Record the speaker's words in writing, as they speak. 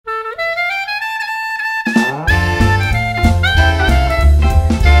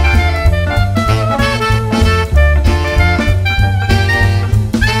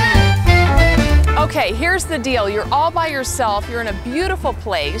deal. You're all by yourself, you're in a beautiful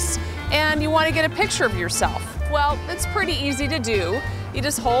place, and you want to get a picture of yourself. Well, it's pretty easy to do. You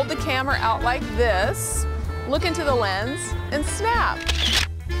just hold the camera out like this, look into the lens, and snap.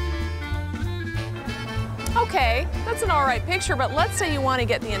 Okay, that's an all right picture, but let's say you want to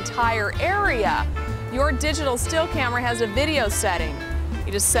get the entire area. Your digital still camera has a video setting.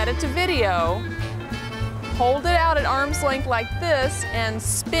 You just set it to video, hold it out at arm's length like this, and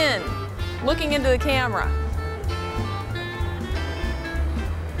spin, looking into the camera.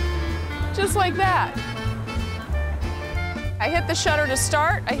 Just like that. I hit the shutter to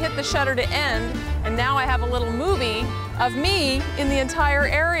start, I hit the shutter to end, and now I have a little movie of me in the entire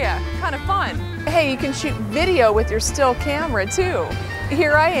area. Kind of fun. Hey, you can shoot video with your still camera too.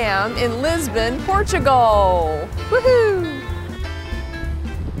 Here I am in Lisbon, Portugal. Woohoo!